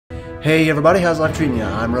Hey everybody, how's life treating ya?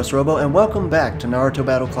 I'm Russ Robo, and welcome back to Naruto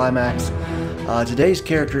Battle Climax. Today's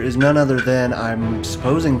character is none other than, I'm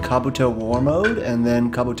supposing, Kabuto War Mode, and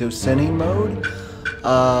then Kabuto Sennin Mode.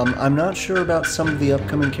 I'm not sure about some of the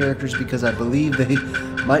upcoming characters because I believe they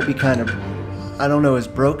might be kind of, I don't know, is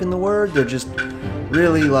broken the word? They're just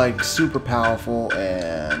really, like, super powerful,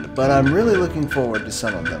 but I'm really looking forward to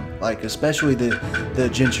some of them. Like, especially the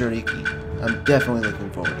Jinchuriki. I'm definitely looking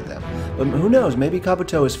forward to them. But who knows, maybe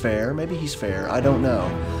Kabuto is fair, maybe he's fair, I don't know.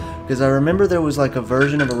 Because I remember there was like a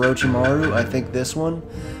version of Orochimaru, I think this one,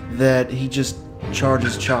 that he just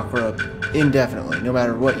charges chakra indefinitely, no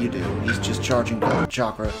matter what you do. He's just charging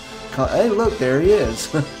chakra. Hey look, there he is!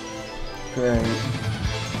 Great.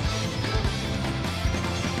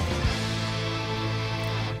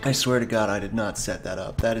 I swear to God I did not set that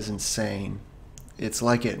up. That is insane. It's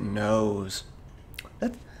like it knows.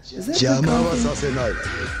 Is that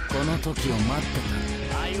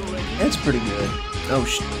That's pretty good. Oh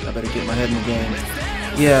shit, I better get my head in the game.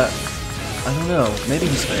 Yeah, I don't know. Maybe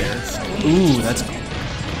he's fair. Ooh, that's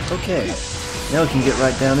okay. Now we can get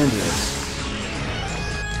right down into this.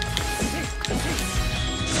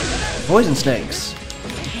 Poison snakes.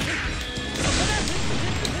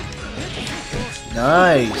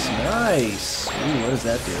 Nice, nice. Ooh, what does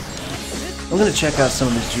that do? I'm gonna check out some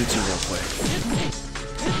of this jutsu real quick.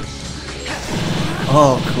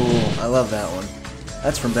 Oh, cool. I love that one.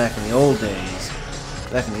 That's from back in the old days.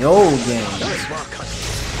 Back in the old games.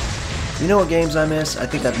 You know what games I miss? I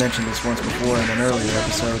think I've mentioned this once before in an earlier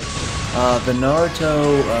episode. The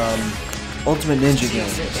Naruto Ultimate Ninja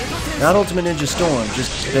games. Not Ultimate Ninja Storm,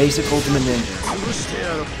 just basic Ultimate Ninja.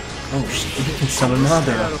 Oh shit, he can summon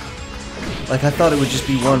Madara. Like, I thought it would just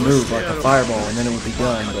be one move, like a fireball, and then it would be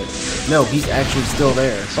done, but no, he's actually still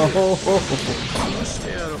there.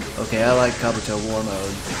 Okay, I like Kabuto War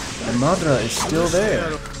Mode. And Madara is still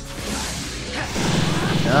there.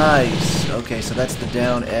 Nice. Okay, so that's the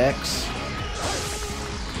down X.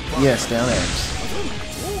 Yes, down X.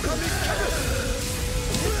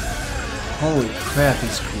 Holy crap,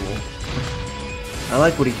 he's cool. I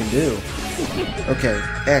like what he can do. Okay,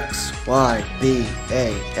 X, Y, B,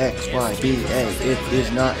 A, X, Y, B, A. It is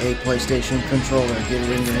not a PlayStation controller. Get it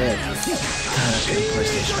in your head. God, I've been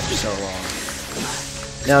PlayStation for so long.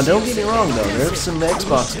 Now, don't get me wrong, though. There's some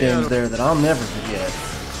Xbox games there that I'll never forget.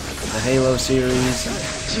 The Halo series,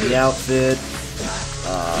 the outfit.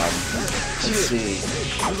 Let's see.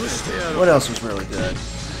 What else was really good?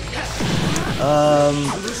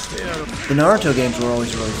 The Naruto games were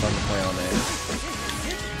always really fun to play on there.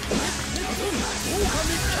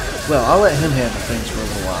 Well, I'll let him handle things for a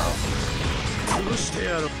little while.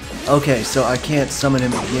 Okay, so I can't summon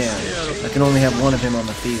him again. I can only have one of him on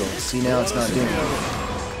the field. See, now it's not doing it.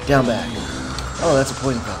 Down back. Oh, that's a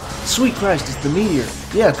poison cloud. Sweet Christ, it's the meteor.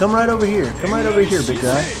 Yeah, come right over here. Come right over here, big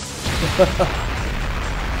guy.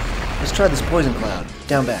 Let's try this poison cloud.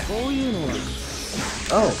 Down back.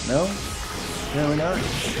 Oh, no? Apparently not.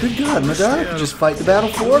 Good God, Madara can just fight the battle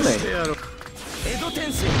for me.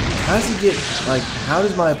 How does he get, like, how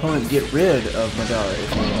does my opponent get rid of Madara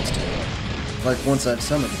if he wants to? Like, once I've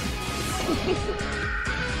summoned him.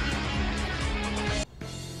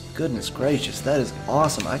 Goodness gracious, that is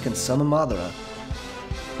awesome. I can summon Madara.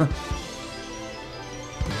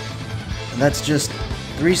 And that's just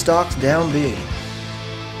 3 stocks down B.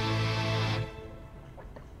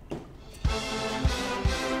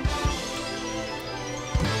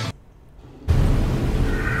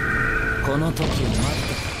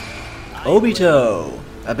 Obito!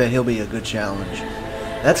 I bet he'll be a good challenge.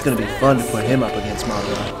 That's gonna be fun to put him up against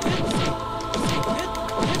Madara.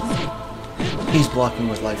 He's blocking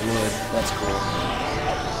with like wood. That's cool.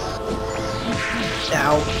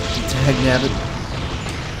 Ow! Tag nabbit.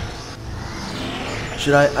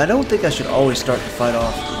 Should I don't think I should always start the fight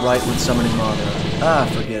off right when summoning Madara. Ah,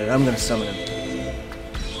 forget it. I'm gonna summon him.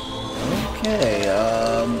 Okay,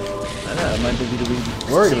 I might be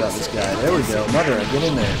worried about this guy. There we go. Madara, get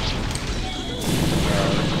in there.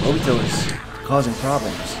 Obito is causing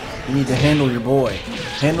problems. You need to handle your boy.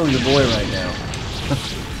 Handle your boy right now.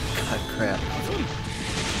 God, crap.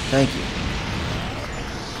 Thank you.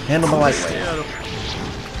 Handle my lightweight.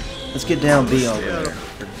 Let's get down B over there. Or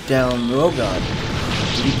down... Oh, God.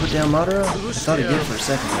 Did he put down Madara? I thought he did for a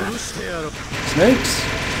second there. Snakes!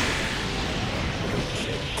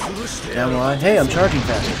 Down line. Hey, I'm charging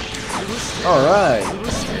faster. Alright.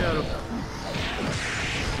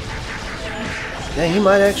 Dang, he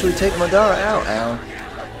might actually take Madara out. Ow.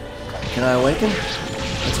 Can I awaken?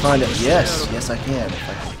 Let's find out. Yes, yes I can. If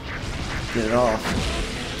I can get it off.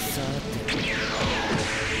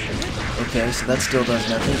 Okay, so that still does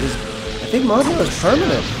nothing. I think Madara is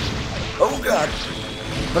permanent. Oh god!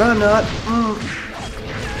 But I'm not.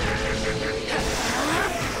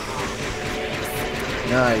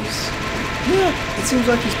 Nice. Yeah, it seems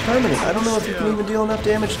like he's permanent. I don't know if you can even deal enough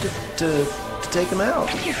damage to take him out.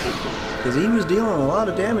 Because he was dealing a lot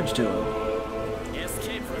of damage to him.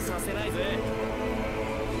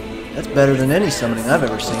 That's better than any summoning I've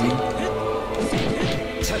ever seen.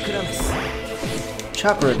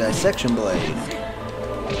 Chakra Dissection Blade.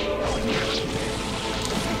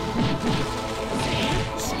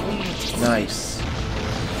 Nice.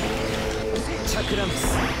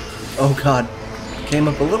 Oh god. Came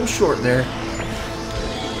up a little short there.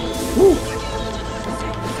 Woo!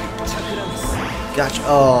 Gotcha.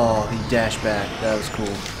 Oh, he dashed back. That was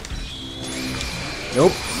cool.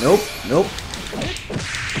 Nope, nope, nope.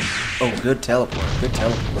 Oh, good teleport. Good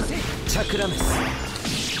teleport.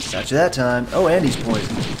 Gotcha that time. Oh, and he's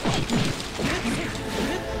poisoned.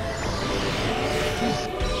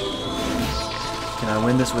 Can I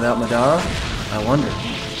win this without Madara? I wonder.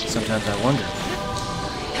 Sometimes I wonder.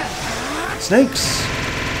 Snakes!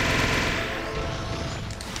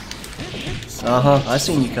 Uh-huh, I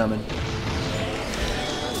seen you coming.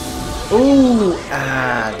 Ooh!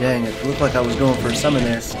 Ah, dang it. Looked like I was going for a summon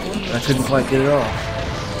there, but I couldn't quite get it off.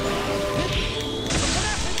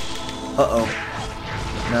 Uh-oh.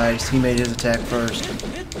 Nice, he made his attack first.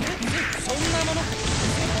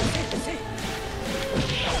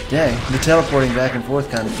 Dang, the teleporting back and forth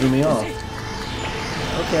kind of threw me off.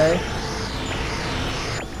 Okay.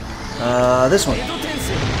 This one.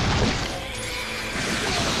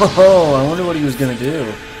 Oh, I wonder what he was gonna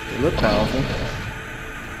do. It looked powerful.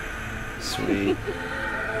 Sweet.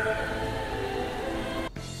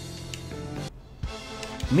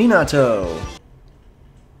 Minato.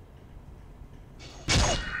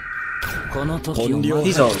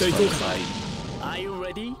 He's always fun to fight. Are you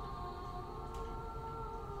ready?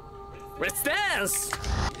 Let's dance!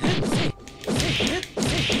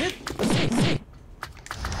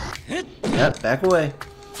 Yep, back away.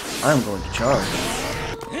 I'm going to charge.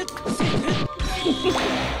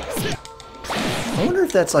 I wonder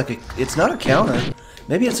if that's like a... It's not a counter.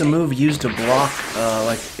 Maybe it's a move used to block,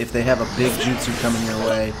 like if they have a big jutsu coming your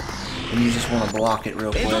way, and you just want to block it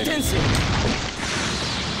real quick.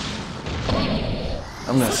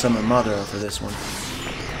 I'm going to summon Madara for this one.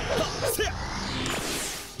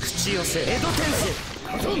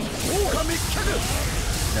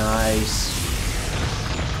 Nice.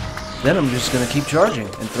 Then I'm just going to keep charging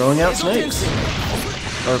and throwing out snakes.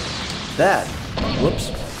 Or that.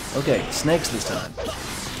 Whoops. Okay, snakes this time.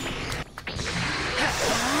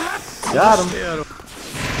 Got him.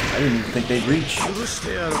 I didn't even think they'd reach.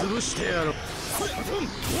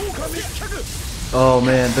 Oh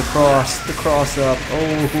man, the cross up.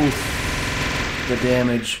 Oh, the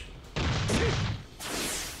damage.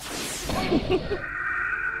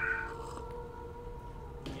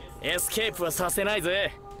 Escape was させない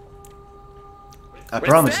ぜ. I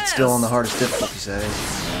promise it's still on the hardest difficulty setting.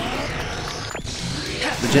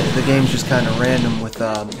 The game's just kind of random with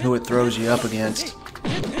who it throws you up against.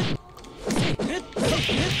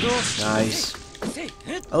 Nice.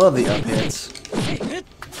 I love the up hits.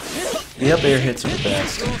 The up air hits are the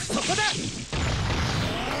best.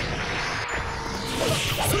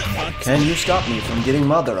 Can you stop me from getting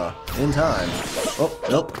Madara in time? Oh,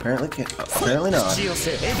 nope, apparently can't. Apparently not.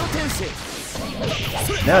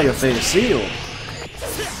 Now your fate is sealed.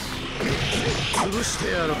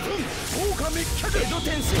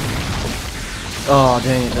 Oh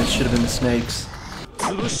dang it! That should have been the snakes.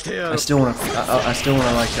 I still want to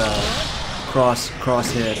like cross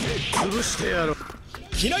hit.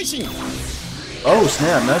 Oh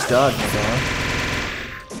snap! Nice dodge, my god.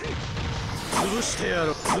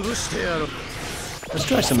 Let's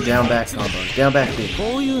try some down back combos. Down back big.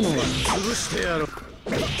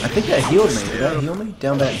 I think that healed me. Did that heal me?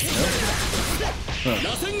 Down back. No.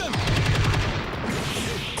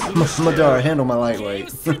 Huh. Madara, handle my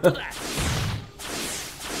lightweight.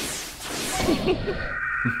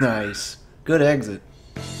 Nice. Good exit.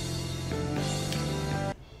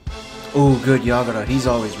 Oh, good Yagura. He's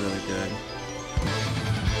always really good.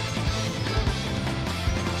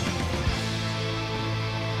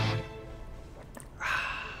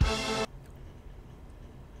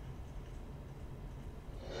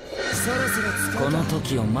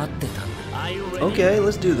 Okay,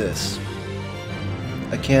 let's do this.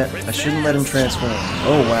 I shouldn't let him transform.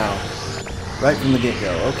 Oh wow. Right from the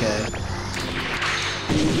get-go, okay.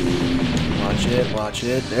 Watch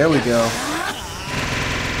it. There we go.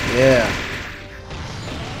 Yeah.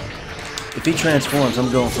 If he transforms,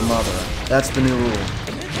 I'm going for Madara. That's the new rule.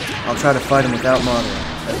 I'll try to fight him without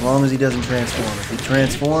Madara, as long as he doesn't transform. If he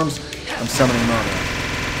transforms, I'm summoning Mono.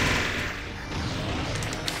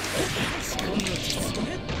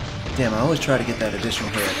 Damn, I always try to get that additional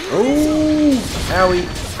hit. Oh! Owie!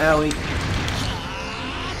 Owie!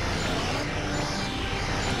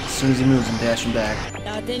 As soon as he moves, I'm dashing back.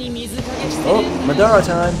 Oh! Madara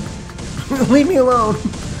time! Leave me alone!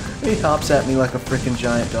 He hops at me like a freaking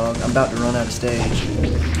giant dog. I'm about to run out of stage.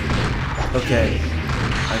 Okay.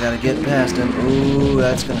 I gotta get past him. Ooh,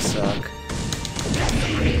 that's gonna suck.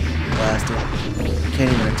 Blasted.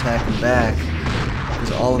 Can't even attack him back.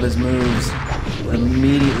 Because all of his moves would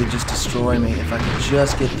immediately just destroy me if I could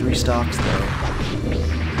just get 3 stocks though.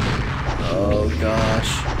 Oh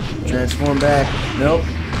gosh. Transform back. Nope.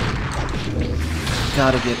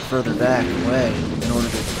 Gotta get further back away in order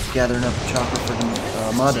to gather enough chakra for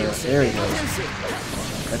Madara. There he goes.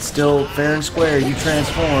 That's still fair and square. You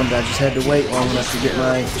transformed. I just had to wait long enough to get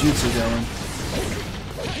my jutsu going.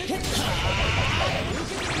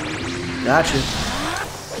 Gotcha.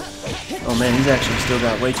 Oh man, he's actually still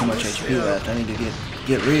got way too much HP left. I need to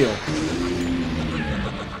get real.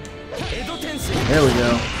 There we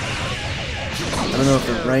go. I don't know if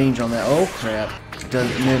the range on that. Oh crap!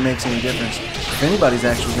 It makes any difference. If anybody's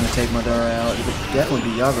actually going to take Madara out, it would definitely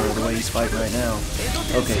be Yagura the way he's fighting right now.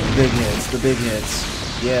 Okay, the big hits. The big hits.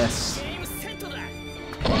 Yes.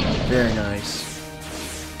 Very nice.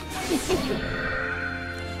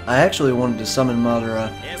 I actually wanted to summon Madara,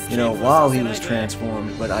 you know, while he was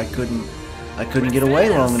transformed, but I couldn't get away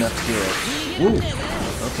long enough to do it. Ooh.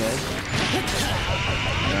 Okay.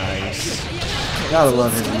 Nice. Gotta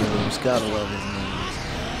love his moves. Gotta love his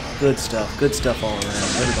moves. Good stuff. Good stuff all around.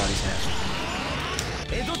 Everybody's happy.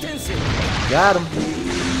 Got him.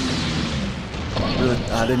 Really,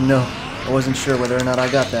 I didn't know. I wasn't sure whether or not I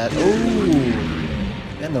got that. Ooh.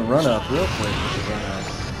 And the run up real quick with the run up.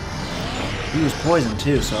 He was poisoned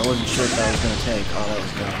too, so I wasn't sure if I was going to take. Oh, that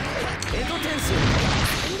was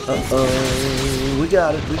gone. Uh-oh. We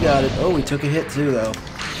got it. We got it. Oh, we took a hit too, though.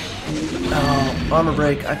 Oh, armor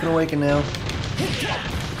break. I can awaken now.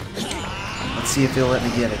 Let's see if he'll let me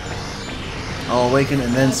get it. I'll awaken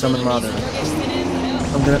and then summon Madara.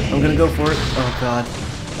 I'm gonna go for it. Oh god.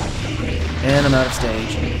 And I'm out of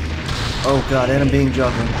stage. Oh god, and I'm being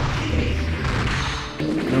juggled.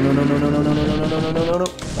 No.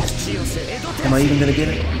 Am I even gonna get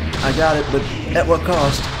it? I got it, but at what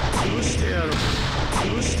cost?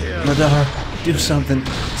 Madara, do something.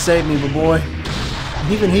 Save me, my boy.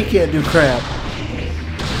 Even he can't do crap.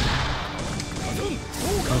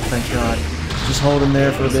 Oh, thank god. Just hold him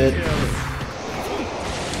there for a bit.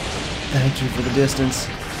 Thank you for the distance.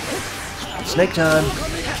 Snake time.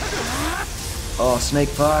 Oh, snake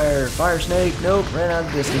fire. Fire snake. Nope, ran out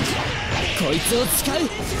of distance.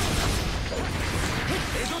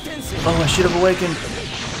 Oh, I should have awakened.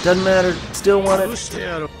 Doesn't matter. Still want it.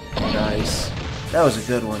 Nice. That was a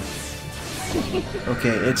good one.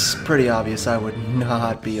 Okay, it's pretty obvious I would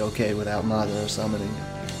not be okay without Madara summoning.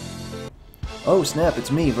 Oh, snap.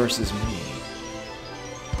 It's me versus me.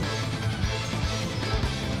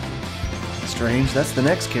 Strange. That's the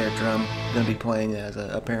next character I'm going to be playing as,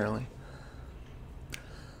 apparently.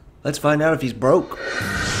 Let's find out if he's broke.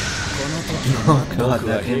 Oh god,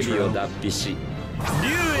 that intro.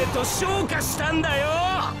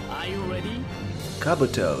 Are you ready?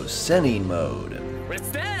 Kabuto, Senin mode. Let's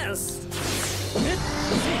dance!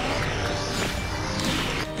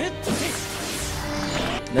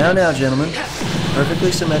 Now, gentlemen.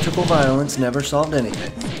 Perfectly symmetrical violence never solved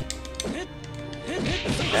anything.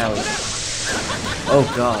 Owie. Oh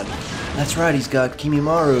god. That's right, he's got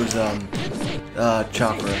Kimimaru's,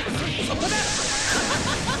 chakra.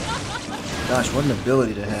 Gosh, what an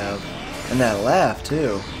ability to have. And that laugh,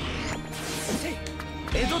 too.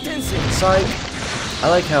 Psych! I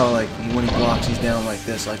like how, like, when he blocks, he's down like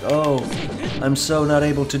this. Like, oh, I'm so not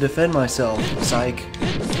able to defend myself. Psych.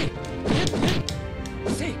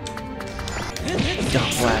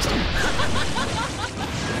 God, blast him.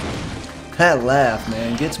 That laugh,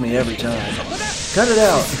 man, gets me every time. Cut it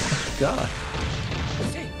out! God.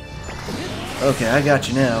 Okay, I got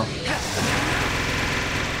you now.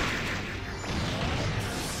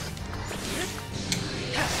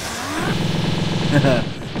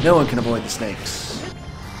 No one can avoid the snakes.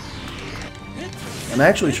 I'm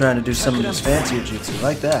actually trying to do some of this fancier jutsu,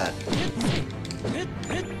 like that.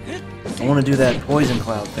 I want to do that poison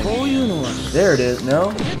cloud thing. There it is.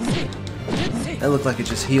 No? That looked like it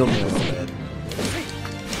just healed me a little bit.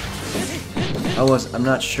 I'm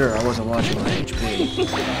not sure. I wasn't watching my HP.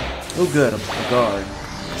 Oh good, a guard.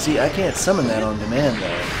 See, I can't summon that on demand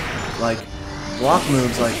though. Like, block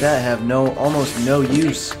moves like that have almost no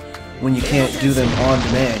use when you can't do them on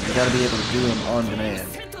demand. You gotta be able to do them on demand.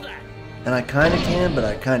 And I kind of can, but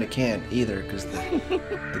I kind of can't either, because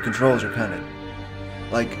the controls are kind of,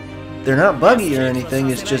 like, they're not buggy or anything,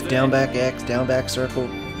 it's just down back X, down back circle,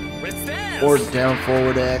 or down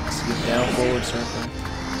forward X, down forward circle.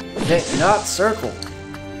 Okay, not circle.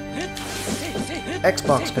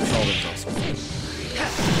 Xbox controllers also.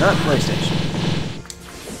 Not PlayStation.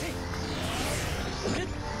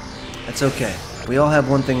 That's okay. We all have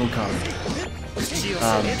one thing in common.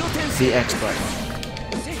 The X button.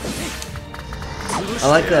 I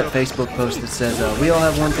like that Facebook post that says, we all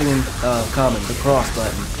have one thing in common, the cross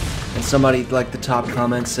button. And somebody, like the top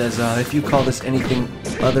comment says, if you call this anything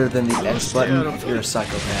other than the X button, you're a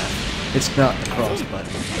psychopath. It's not the cross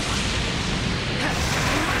button.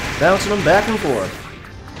 Bouncing them back and forth.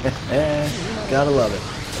 Gotta love it.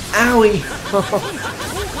 Owie!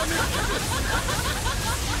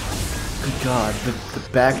 Good God, the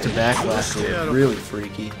back-to-back last was really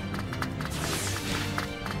freaky.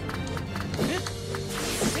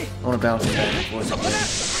 I want to bounce it back and forth again.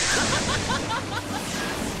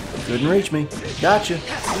 Couldn't reach me. Gotcha.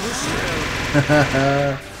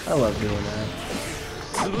 I love doing that.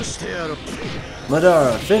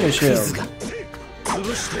 Madara, finish him.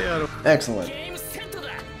 Excellent.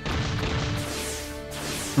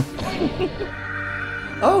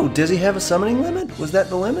 Oh, does he have a summoning limit? Was that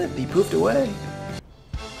the limit? He poofed away.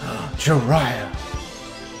 Jiraiya.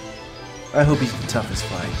 I hope he's the toughest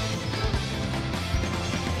fight.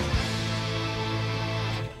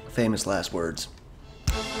 Famous last words.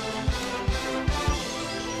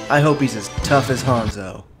 I hope he's as tough as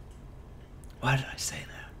Hanzo. Why did I say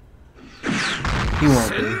that? He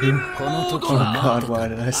won't be. Oh God, why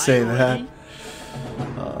did I say that?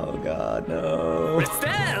 Oh God, no.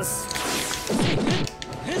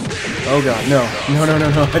 Oh God, no. No, no, no,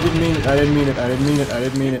 no. I didn't mean it. I didn't mean it. I didn't mean it. I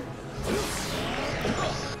didn't mean it.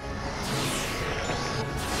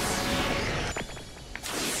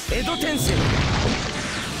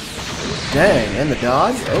 Dang, and the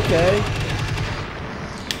dodge? Okay.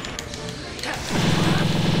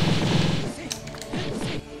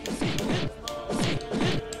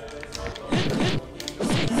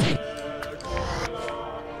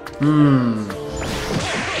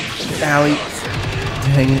 Owie.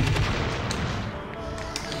 Dang it.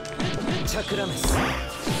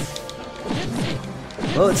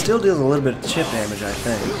 Well, it still deals a little bit of chip damage, I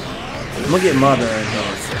think. I'm gonna get Madara in here.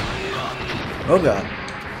 Oh God.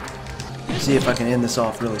 See if I can end this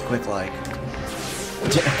off really quick like.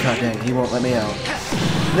 God dang it, he won't let me out.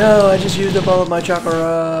 No, I just used up all of my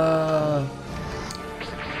chakra.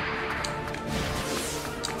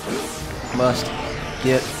 Must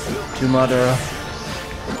get to Madara.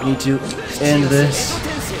 Need to end this.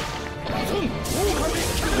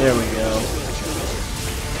 There we go.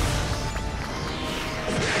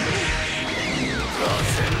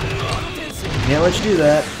 Can't let you do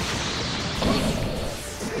that.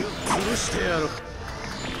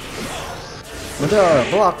 Madara,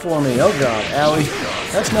 block for me. Oh God, owie.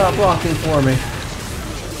 That's not blocking for me.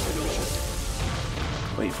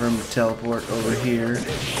 Wait for him to teleport over here.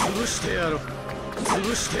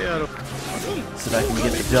 So that I can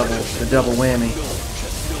get the double whammy.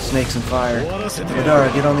 Snakes and fire. Madara,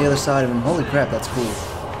 get on the other side of him. Holy crap, that's cool.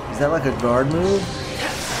 Is that like a guard move?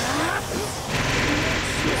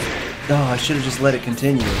 Oh, I should have just let it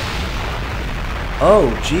continue. Oh,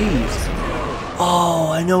 jeez. Oh,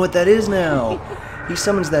 I know what that is now. He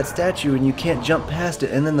summons that statue and you can't jump past it,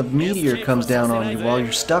 and then the meteor comes down on you while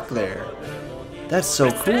you're stuck there. That's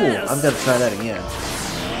so cool. I've got to try that again.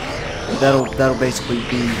 That'll basically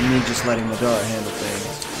be me just letting Madara handle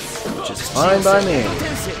things, which is fine by me.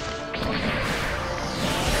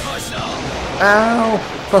 Ow!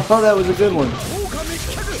 Oh, that was a good one.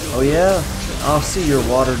 Oh yeah? I'll see your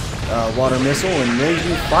water missile and raise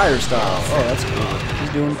you fire style. Oh, that's cool.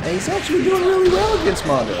 He's actually doing really well against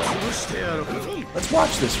Madara. Let's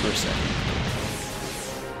watch this for a second.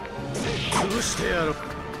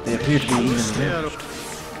 They appear to be evenly matched.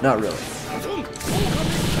 Not really.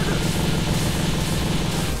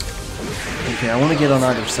 Okay, I want to get on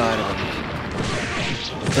either side of him.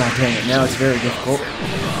 God dang it, now it's very difficult.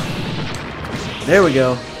 There we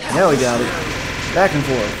go. Now we got it. Back and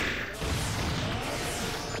forth.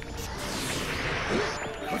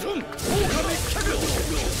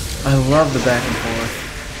 I love the back and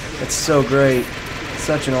forth. It's so great.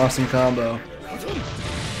 Such an awesome combo.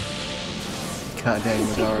 God dang,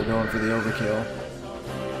 Madara going for the overkill.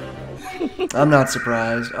 I'm not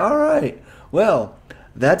surprised. Alright. Well,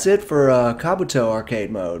 that's it for Kabuto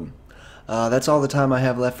arcade mode. That's all the time I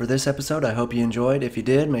have left for this episode. I hope you enjoyed. If you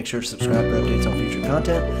did, make sure to subscribe for updates on future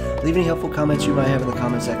content. Leave any helpful comments you might have in the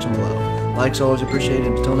comment section below. Likes always appreciated.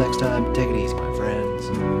 Until next time, take it easy, my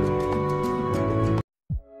friends.